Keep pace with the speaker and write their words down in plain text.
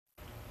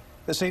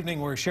This evening,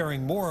 we're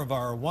sharing more of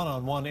our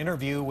one-on-one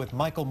interview with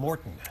Michael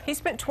Morton. He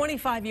spent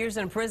 25 years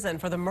in prison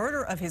for the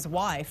murder of his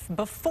wife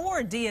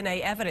before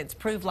DNA evidence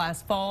proved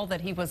last fall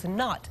that he was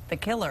not the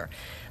killer.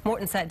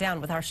 Morton sat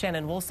down with our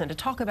Shannon Wilson to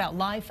talk about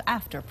life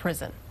after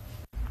prison.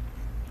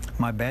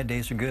 My bad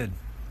days are good.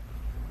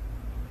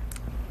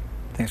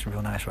 Things are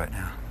real nice right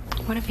now.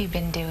 What have you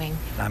been doing?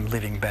 I'm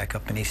living back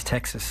up in East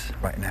Texas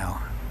right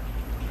now.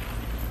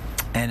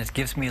 And it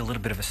gives me a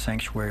little bit of a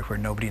sanctuary where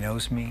nobody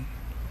knows me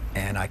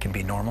and I can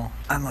be normal.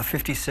 I'm a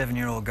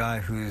 57-year-old guy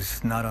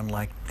who's not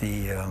unlike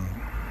the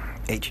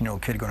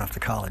 18-year-old kid going off to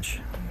college.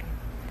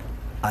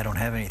 I don't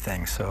have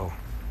anything, so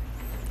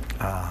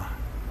I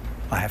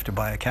have to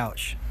buy a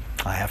couch.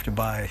 I have to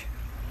buy,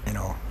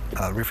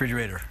 a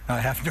refrigerator. I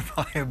have to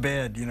buy a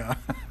bed,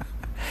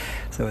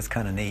 So it's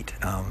kind of neat.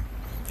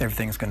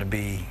 Everything's going to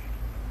be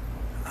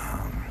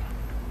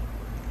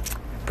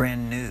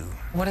brand new.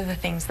 What are the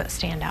things that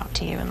stand out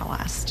to you in the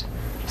last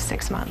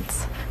 6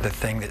 months? The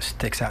thing that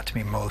sticks out to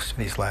me most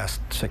these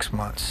last 6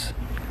 months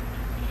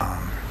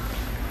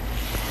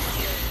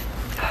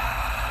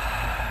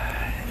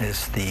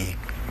is the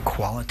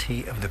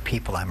quality of the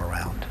people I'm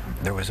around.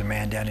 There was a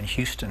man down in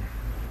Houston.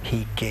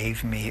 He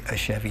gave me a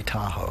Chevy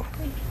Tahoe.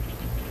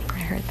 I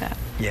heard that.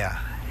 Yeah,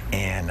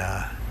 and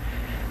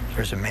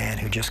there's a man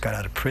who just got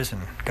out of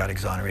prison, got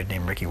exonerated,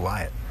 named Ricky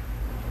Wyatt.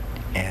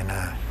 And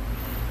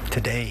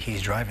today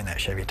he's driving that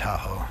Chevy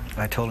Tahoe.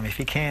 I told him if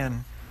he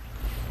can,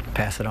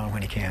 pass it on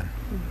when he can.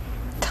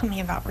 Tell me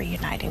about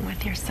reuniting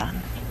with your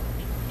son.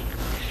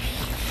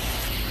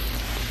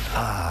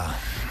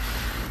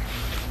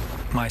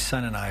 My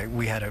son and I,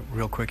 we had a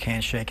real quick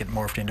handshake. It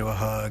morphed into a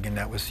hug, and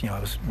that was, it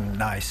was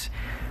nice.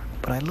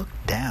 But I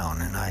looked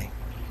down, and I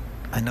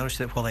noticed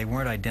that while they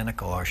weren't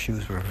identical, our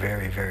shoes were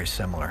very, very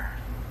similar.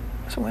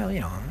 So, well,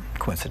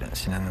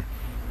 coincidence. And then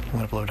he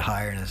went up a little bit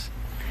higher, and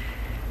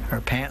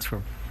our pants we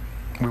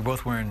were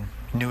both wearing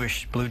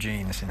newish blue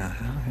jeans,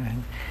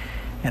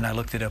 and I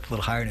looked it up a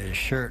little higher than his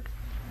shirt,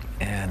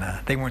 and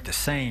they weren't the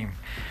same,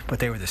 but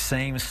they were the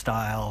same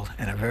style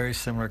and a very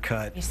similar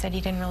cut. You said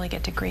you didn't really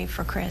get to grieve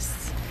for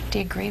Chris. Do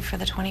you grieve for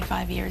the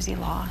 25 years he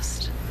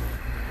lost?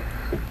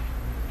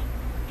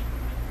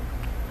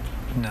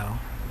 No.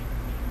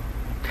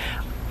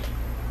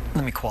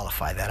 Let me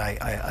qualify that.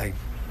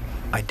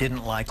 I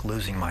didn't like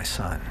losing my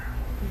son.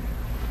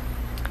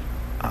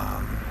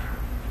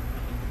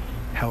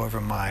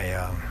 However,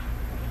 my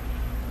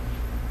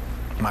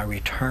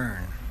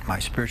return, my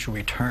spiritual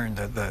return,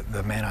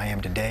 the man I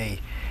am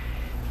today,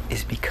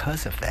 is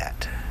because of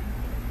that.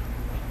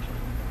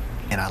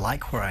 And I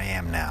like where I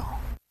am now.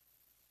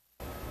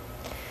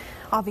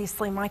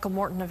 Obviously, Michael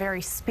Morton, a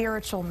very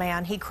spiritual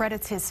man. He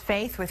credits his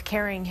faith with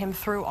carrying him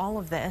through all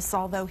of this,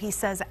 although he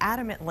says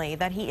adamantly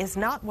that he is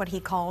not what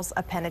he calls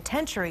a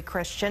penitentiary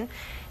Christian.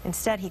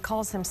 Instead, he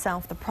calls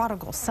himself the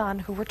prodigal son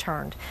who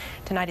returned.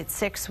 Tonight at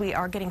 6, we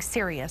are getting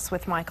serious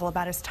with Michael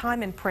about his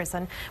time in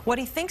prison, what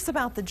he thinks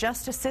about the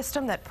justice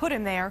system that put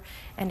him there,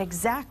 and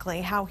exactly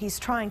how he's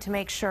trying to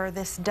make sure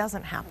this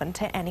doesn't happen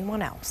to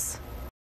anyone else.